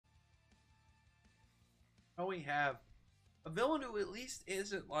Now we have a villain who at least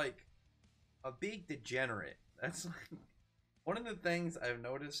isn't like a big degenerate. That's like one of the things I've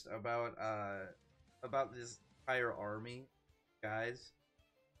noticed about this entire army, guys.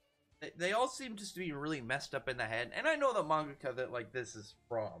 They all seem just to be really messed up in the head, and I know the mangaka that like this is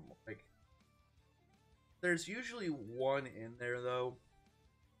from. Like, there's usually one in there though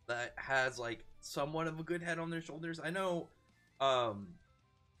that has like somewhat of a good head on their shoulders. I know, um,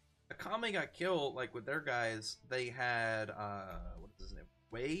 Akame got killed like with their guys. They had what is his name?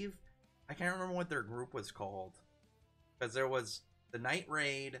 Wave. I can't remember what their group was called because there was the Night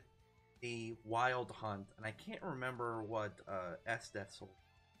Raid, the Wild Hunt, and I can't remember what Estes was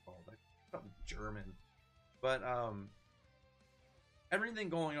called. Like, something German, but everything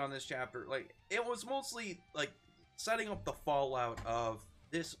going on this chapter, like it was mostly like setting up the fallout of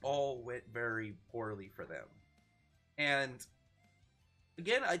this all went very poorly for them. And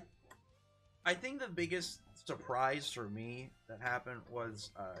again, I think the biggest surprise for me that happened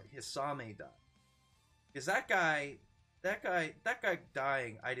was Hisame died. Because that guy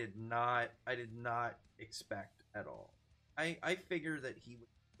dying, I did not expect at all. I figured that he would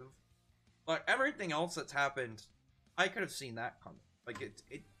have, like everything else that's happened, I could have seen that coming. Like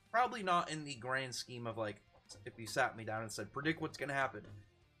it probably not in the grand scheme of like if you sat me down and said predict what's gonna happen,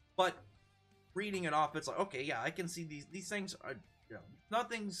 but reading it off, it's like okay, yeah, I can see these things are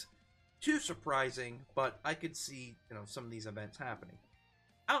nothing's too surprising, but I could see some of these events happening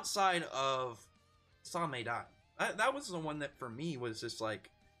outside of Same dying. That was the one that for me was just like,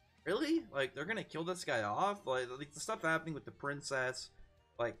 really? Like they're gonna kill this guy off? Like the stuff happening with the princess,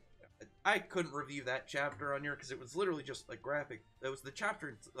 like I couldn't review that chapter on here because it was literally just like graphic. It was the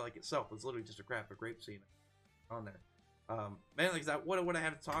chapter like itself was literally just a graphic rape scene on there. Man, like that. What would I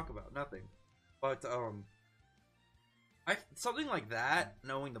have to talk about? Nothing. But I something like that.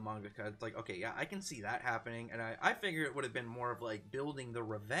 Knowing the mangaka, it's like okay, yeah, I can see that happening, and I figure it would have been more of like building the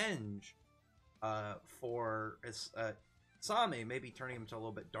revenge, for Same, maybe turning him to a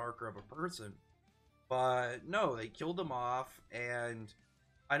little bit darker of a person. But no, they killed him off, and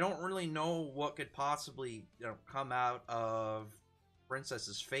I don't really know what could possibly come out of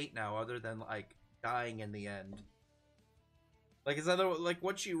Princess's fate now, other than like dying in the end. Like, is that like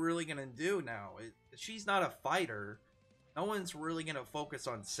what's she really gonna do now? She's not a fighter. No one's really gonna focus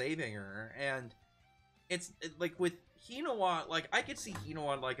on saving her, and like with Hinowa, like I could see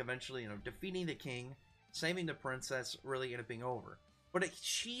Hinowa like eventually defeating the king, saving the princess, really end up being over. But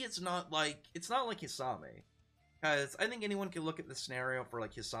she is not like it's not like Hisame. Because I think anyone can look at the scenario for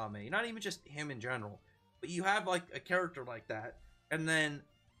like Hisame, not even just him in general, but you have like a character like that, and then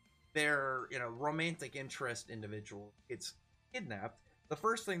their romantic interest individual gets kidnapped. The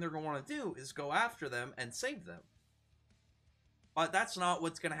first thing they're going to want to do is go after them and save them. But that's not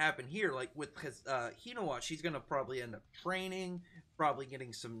what's going to happen here. Like with Hinowa, she's going to probably end up training, probably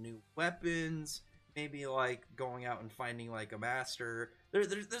getting some new weapons, maybe like going out and finding like a master. There's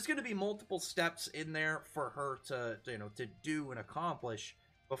going to be multiple steps in there for her to do and accomplish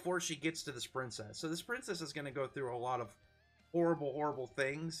before she gets to this princess. So this princess is going to go through a lot of horrible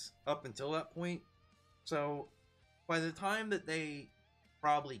things up until that point. So by the time that they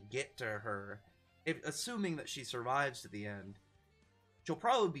probably get to her, assuming that she survives to the end, she'll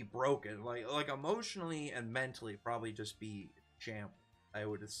probably be broken, like emotionally and mentally, probably just be champ. I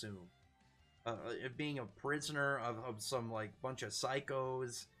would assume, being a prisoner of some like bunch of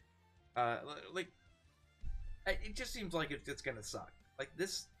psychos, like it just seems like it's gonna suck. Like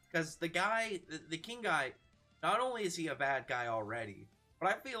this, because the guy, the king guy, not only is he a bad guy already,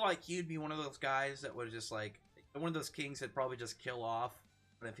 but I feel like he'd be one of those guys that would just like one of those kings that probably just kill off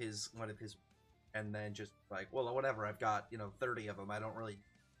one of his and then just like, well, whatever, I've got 30 of them, I don't really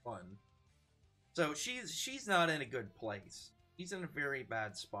fun. So she's not in a good place. She's in a very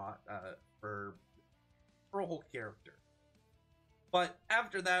bad spot for a whole character. But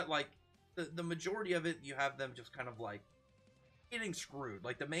after that, like the majority of it, you have them just kind of like getting screwed.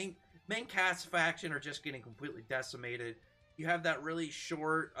 Like the main cast faction are just getting completely decimated. You have that really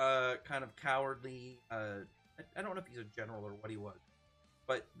short, kind of cowardly. I don't know if he's a general or what he was,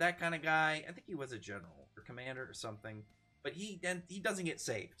 but that kind of guy. I think he was a general or commander or something. But he doesn't get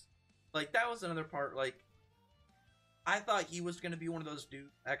saved. Like that was another part. Like I thought he was going to be one of those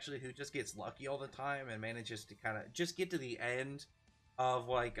dudes actually who just gets lucky all the time and manages to kind of just get to the end of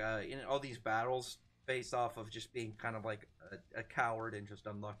like in all these battles based off of just being kind of like a coward and just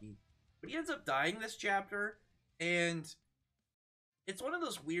unlucky. But he ends up dying this chapter, and it's one of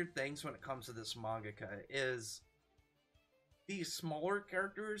those weird things when it comes to this mangaka is these smaller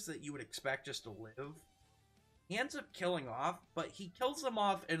characters that you would expect just to live. He ends up killing off, but he kills them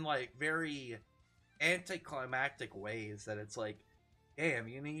off in like very anticlimactic ways that it's like, damn,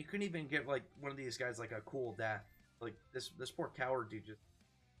 you mean you couldn't even give like one of these guys like a cool death. Like this poor coward dude just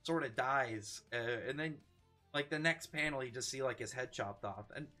sort of dies, and then like the next panel you just see like his head chopped off.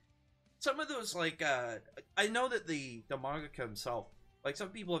 And some of those like I know that the mangaka himself, like some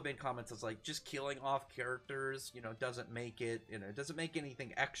people have been comments as like just killing off characters, doesn't make it, it doesn't make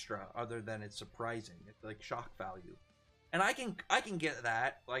anything extra other than it's surprising. It's like shock value. And I can get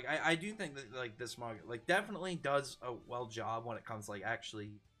that. Like I do think that like this manga like definitely does a well job when it comes like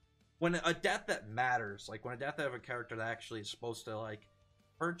actually when a death that matters, like when a death of a character that actually is supposed to like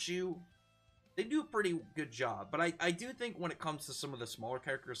hurt you, they do a pretty good job. But I do think when it comes to some of the smaller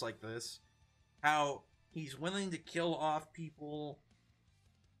characters like this, how he's willing to kill off people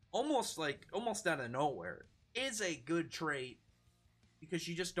almost out of nowhere is a good trait because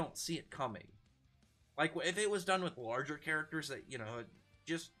you just don't see it coming. Like if it was done with larger characters that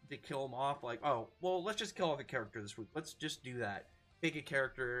just to kill them off, like, oh well, let's just kill off a character this week. Let's just do that. Pick a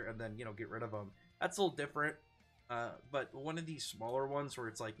character and then get rid of them. That's a little different. But one of these smaller ones where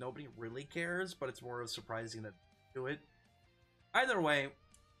it's like nobody really cares, but it's more surprising that they do it. Either way,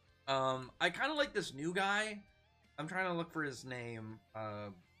 I kind of like this new guy. I'm trying to look for his name.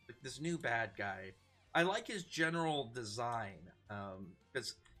 This new bad guy. I like his general design.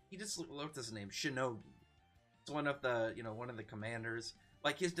 Because he just looked his name, Shinogi. It's one of the commanders.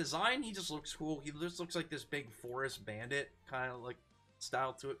 Like his design, he just looks cool. He just looks like this big forest bandit kind of like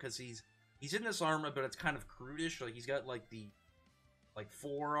style to it because he's in this armor, but it's kind of crudish. Like he's got like the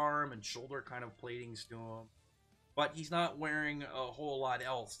forearm and shoulder kind of platings to him, but he's not wearing a whole lot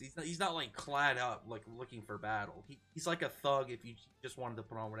else. He's not like clad up like looking for battle. He's like a thug if you just wanted to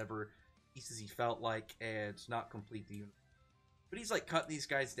put on whatever pieces he felt like and not complete the uniform. But he's like cutting these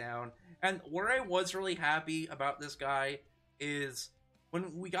guys down. And where I was really happy about this guy is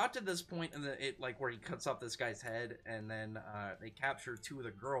when we got to this point in where he cuts off this guy's head and then they capture two of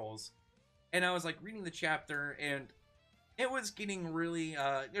the girls. And I was like reading the chapter and it was getting really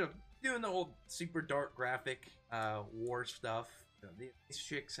doing the old super dark graphic war stuff. These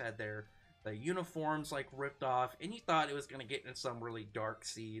chicks had the uniforms like ripped off, and you thought it was gonna get into some really dark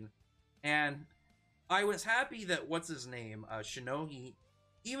scene. And I was happy that what's his name, Shinogi,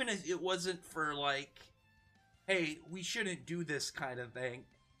 even if it wasn't for like, hey, we shouldn't do this kind of thing.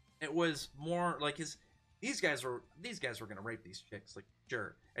 It was more like these guys were gonna rape these chicks, like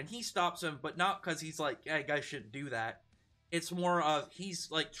sure, and he stops them, but not because he's like, yeah, guys shouldn't do that. It's more of he's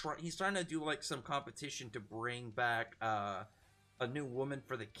trying to do like some competition to bring back a new woman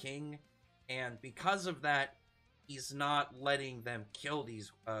for the king, and because of that, he's not letting them kill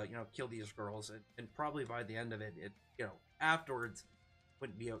these girls, and probably by the end of it, afterwards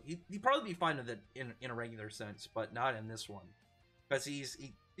wouldn't be. He'd probably be fine with it in a regular sense, but not in this one, because he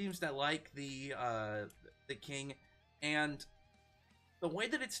seems to like the king, and the way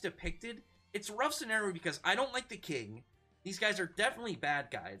that it's depicted, it's a rough scenario because I don't like the king. These guys are definitely bad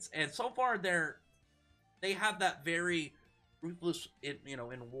guys, and so far they have that very ruthless in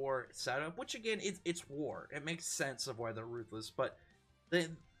war setup, which again it's war. It makes sense of why they're ruthless, but the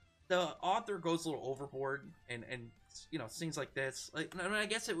author goes a little overboard and things like this. Like, I mean, I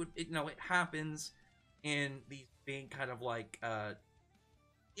guess it happens in these being kind of like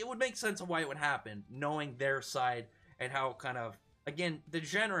it would make sense of why it would happen, knowing their side and how kind of again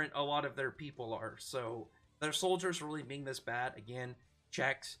degenerate a lot of their people are. So their soldiers really being this bad, again,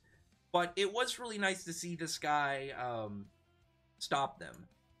 checks. But it was really nice to see this guy stop them.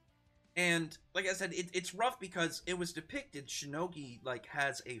 And like I said, it's rough because it was depicted Shinogi like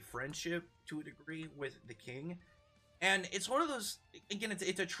has a friendship to a degree with the king. And it's one of those, again,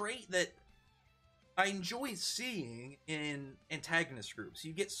 it's a trait that I enjoy seeing in antagonist groups.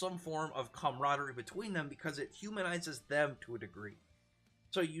 You get some form of camaraderie between them because it humanizes them to a degree.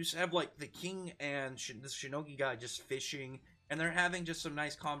 So you have like the king and this Shinogi guy just fishing, and they're having just some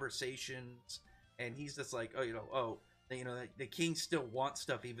nice conversations, and he's just like, the king still wants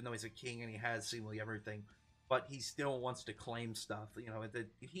stuff even though he's a king and he has seemingly everything, but he still wants to claim stuff.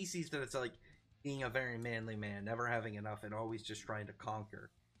 He sees that it's like being a very manly man, never having enough and always just trying to conquer.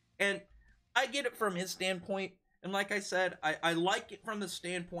 And I get it from his standpoint, and like I said, I like it from the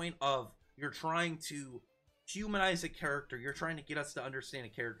standpoint of you're trying to humanize a character. You're trying to get us to understand a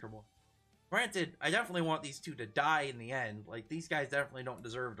character more. Granted, I definitely want these two to die in the end. Like, these guys definitely don't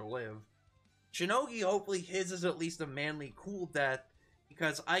deserve to live. Shinogi, hopefully his is at least a manly, cool death,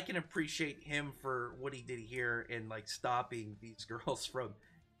 because I can appreciate him for what he did here in, like, stopping these girls from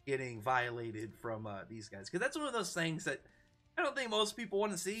getting violated from these guys. Because that's one of those things that I don't think most people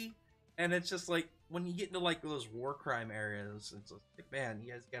want to see. And it's just like, when you get into, like, those war crime areas, it's like, man,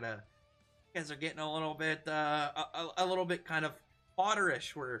 you guys gotta You guys are getting a little bit, a little bit kind of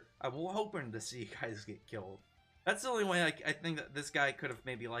fodder-ish, where I'm hoping to see you guys get killed. That's the only way I think that this guy could have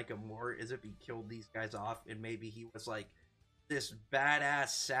maybe liked him more, is if he killed these guys off, and maybe he was like this badass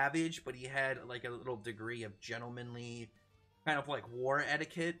savage, but he had like a little degree of gentlemanly kind of like war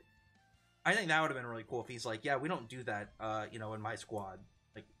etiquette. I think that would have been really cool if he's like, yeah, we don't do that, you know, in my squad.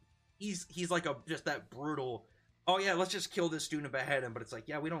 Like, he's like a just that brutal. Oh yeah, let's just kill this student and behead him. But it's like,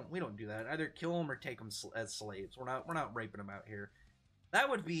 yeah, we don't do that. Either kill him or take him as slaves. We're not raping them out here. That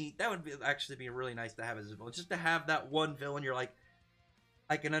would be actually be really nice to have as a villain. Just to have that one villain, you're like,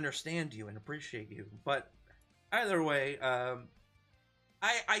 I can understand you and appreciate you. But either way, I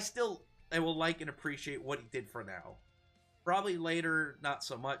will like and appreciate what he did for now. Probably later, not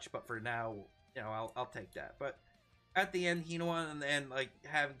so much, but for now, you know, I'll take that. But at the end, Hinowa and then like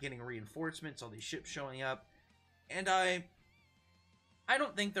getting reinforcements, all these ships showing up, and I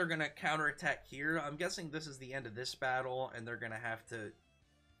don't think they're gonna counterattack here. I'm guessing this is the end of this battle, and they're gonna have to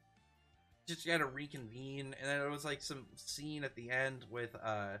just gotta reconvene. And then there was like some scene at the end with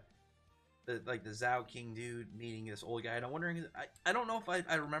the Zhao King dude meeting this old guy, and I'm wondering, I don't know if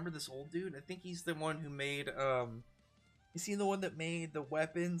I remember this old dude. I think he's the one who made is he the one that made the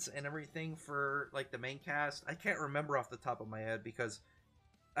weapons and everything for like the main cast? I can't remember off the top of my head, because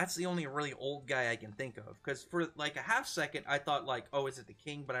that's the only really old guy I can think of. Because for like a half second, I thought like, oh, is it the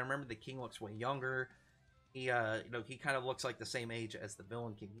king? But I remember the king looks way younger. He, you know, he kind of looks like the same age as the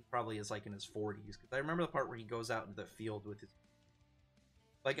villain king. He probably is like in his 40s. Because I remember the part where he goes out into the field with his.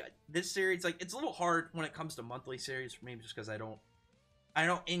 Like this series, like it's a little hard when it comes to monthly series for me, just because I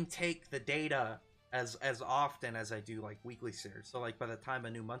don't intake the data as often as I do like weekly series. So like by the time a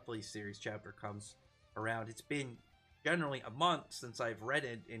new monthly series chapter comes around, it's been generally a month since I've read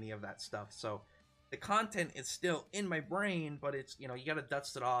any of that stuff. So the content is still in my brain, but it's, you know, you got to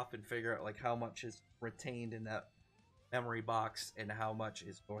dust it off and figure out like how much is retained in that memory box and how much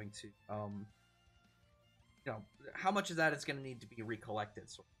is going to you know, how much of that is going to need to be recollected,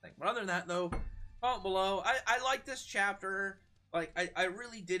 sort of thing. But other than that, though, comment below. I like this chapter. Like, I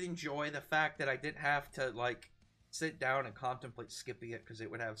really did enjoy the fact that I didn't have to, like, sit down and contemplate skipping it, because it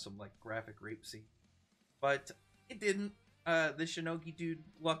would have some, like, graphic rape scene. But it didn't. The Shinogi dude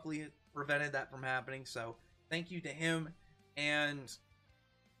luckily prevented that from happening, so thank you to him. And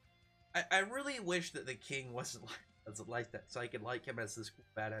I really wish that the king wasn't like that, so I could like him as this cool,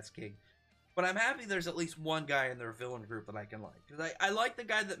 badass king. But I'm happy there's at least one guy in their villain group that I can like. Because I like the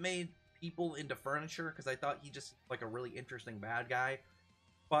guy that made people into furniture, because I thought he just like a really interesting bad guy.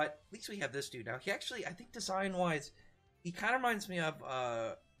 But at least we have this dude now. He actually, I think design-wise, he kind of reminds me of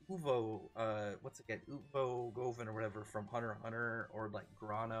Uvo, what's it again? Uvo Govan or whatever from Hunter x Hunter, or like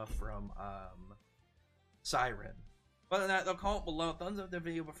Grana from Siren. Other than that, though, comment below, thumbs up the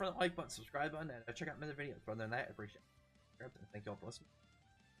video, but for the like button, subscribe button, and check out my other videos. Other than that, I appreciate it. Thank you all for listening.